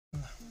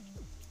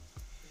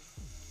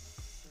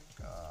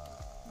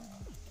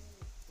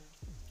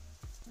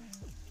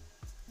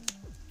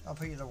I'll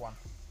put you to 1.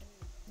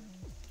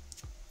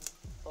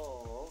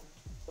 Oh,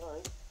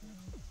 thanks.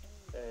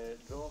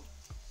 Draw.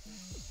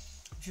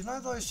 Do you know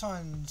those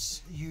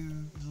times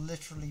you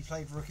literally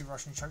played Rookie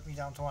Rush and choked me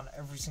down to 1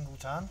 every single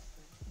turn?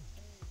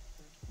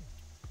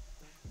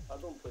 I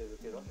don't play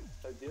Rookie Rush.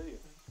 How dare you?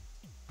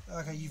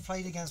 Okay, you've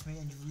played against me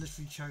and you've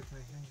literally choked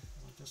me.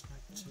 I'll just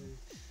make 2.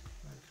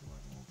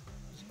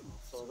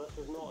 So this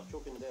is not a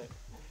choking deck.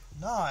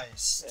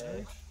 Nice,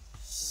 dude.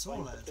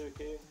 Solid. Swing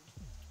for 2k.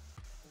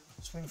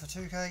 Swing for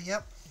 2k,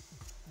 yep.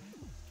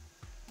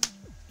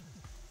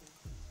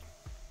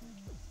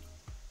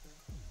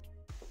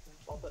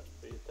 Pop it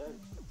for your 10.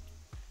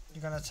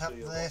 You're going to tap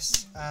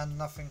this and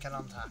nothing can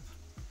untap.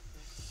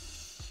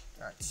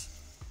 Right.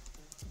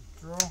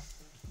 Draw.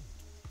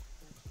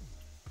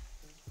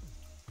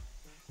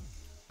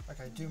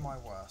 Okay, do my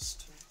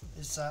worst.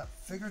 Is that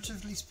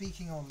figuratively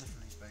speaking or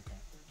literally speaking?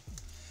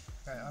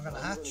 Okay, I'm going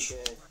to hatch.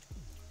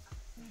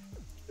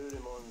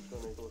 Digimon's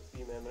going to go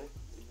 3 memory.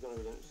 He's going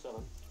to go down to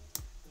 7.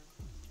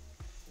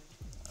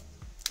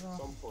 At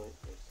some point.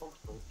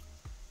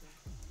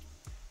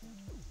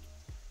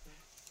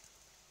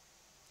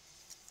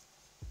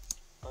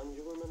 And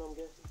you women, I'm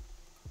guessing?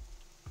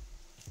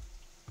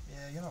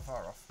 Yeah, you're not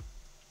far off.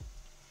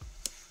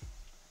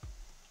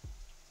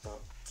 No.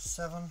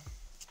 7.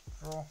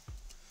 Draw.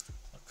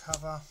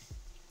 Recover.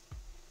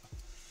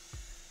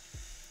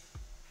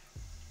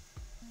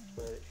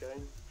 Let it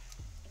shine.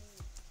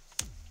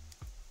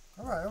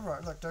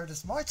 Alright, look dude,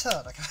 it's my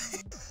turn,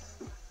 okay?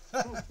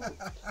 Down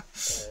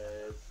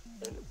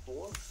to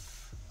 4.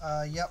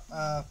 Yep,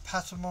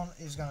 Patamon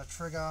is going to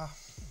trigger,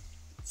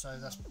 so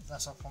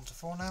that's up onto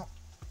 4 now.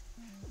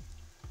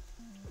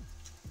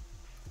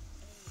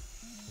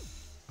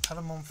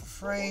 Patamon for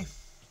 3.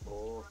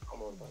 Oh,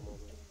 come on.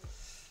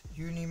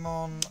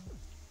 Unimon,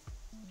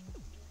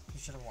 you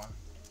should have won.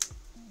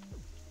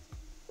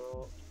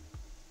 So,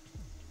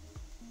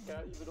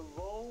 can't even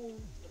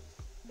evolve.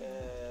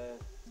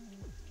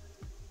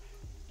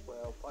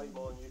 Well,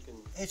 Paimon, you can...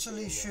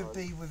 Italy should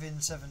be within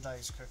 7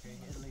 days, Cookie.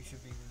 Italy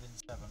should be within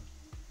 7.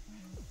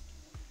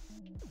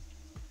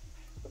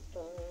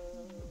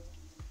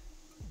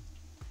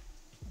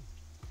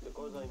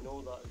 Because I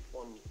know that is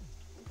one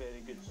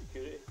very good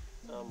security,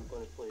 I'm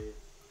going to play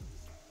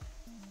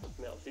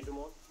Metal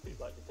Digimon, put it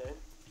back to 10,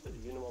 put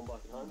the Unimon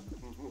back in hand.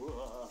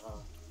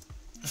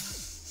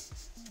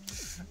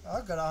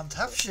 I've got to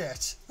untap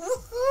shit!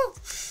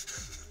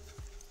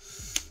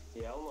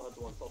 Yeah, I only had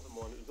one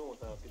Puppetmon, it was the only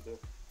thing I could do.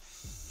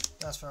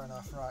 That's fair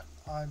enough, right.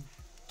 I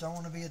don't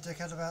want to be a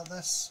dickhead about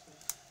this,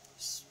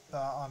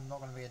 but I'm not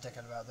going to be a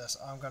dickhead about this.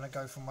 I'm going to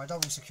go for my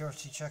double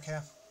security check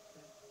here.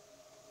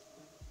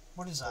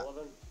 What is that?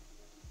 11.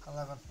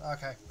 11,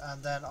 okay.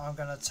 And then I'm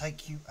going to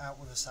take you out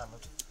with a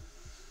salad.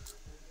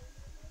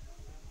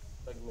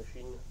 Big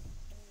machine.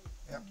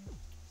 Yep.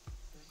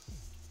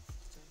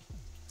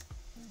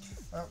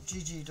 Well,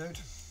 GG, dude.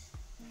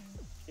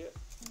 Yep.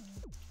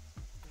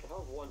 I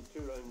have won 2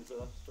 rounds of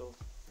this, so...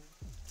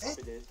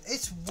 happy days.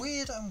 It's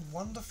weird and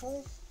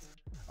wonderful.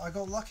 I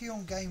got lucky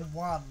on game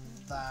 1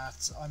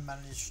 that I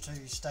managed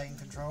to stay in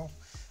control,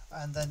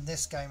 and then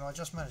this game I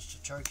just managed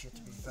to choke you,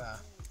 to be fair.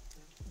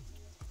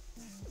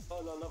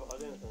 Oh no, I never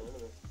had anything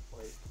anyway.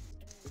 Like,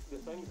 the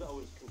things that I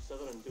was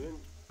considering doing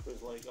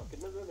was like, I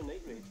could never have a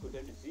Night Raid, go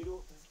down to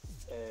 0,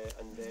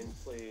 and then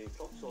play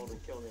Trump Sword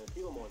and kill the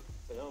Aquilamon.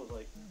 And I was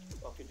like,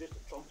 I could just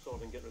Trump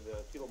Sword and get rid of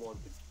the Aquilamon,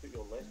 put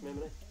you on less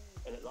memory.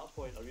 And at that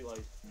point I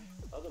realised,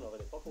 I don't have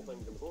any purple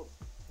things on the board.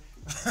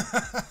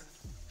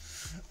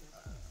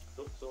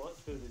 So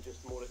that's the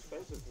just more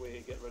expensive way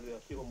to get rid of the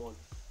Aquilamon.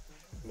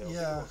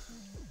 Yeah.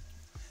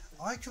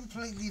 I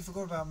completely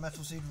forgot about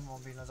Metal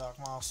Digimon being a Dark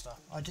Master.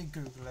 I did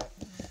Google it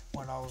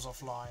when I was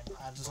offline,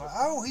 and it's like,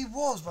 oh, he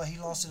was, but he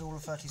lasted all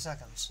of 30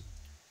 seconds.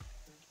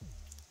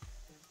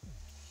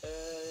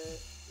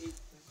 It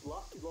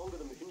lasted longer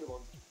than Machine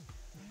Dramon,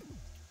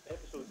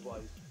 episodes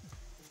wise.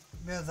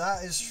 Yeah,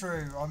 that is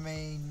true. I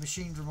mean,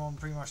 Machine Dramon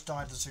pretty much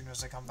died as soon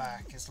as they come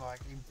back. It's like,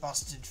 he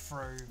busted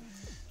through,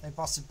 they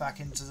busted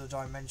back into the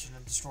dimension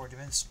and destroyed him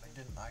instantly,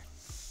 didn't they?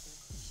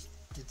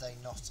 Did they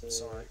not?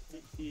 Sorry.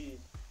 He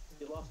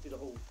lasted a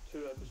whole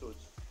 2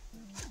 episodes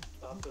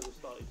after they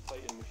started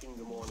fighting Machine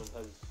Dramon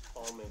and his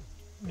army.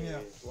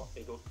 Yeah.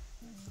 He got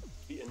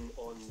beaten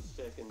on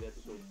the 2nd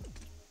episode.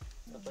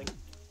 I think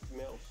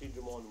Metal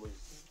Dramon was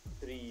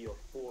 3 or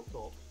 4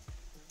 tops.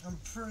 I'm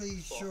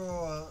pretty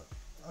sure.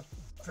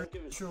 I think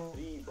it was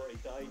 3, but he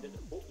died at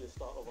the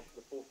start of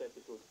the 4th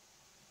episode.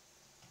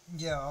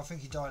 Yeah, I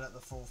think he died at the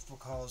 4th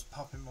because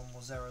Puppetmon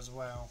was there as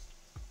well.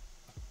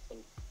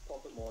 And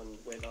Puppetmon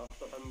went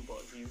after him,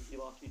 but he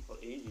lasted for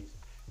ages.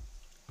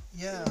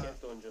 Yeah. He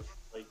kept on just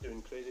like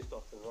doing crazy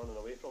stuff and running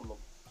away from them.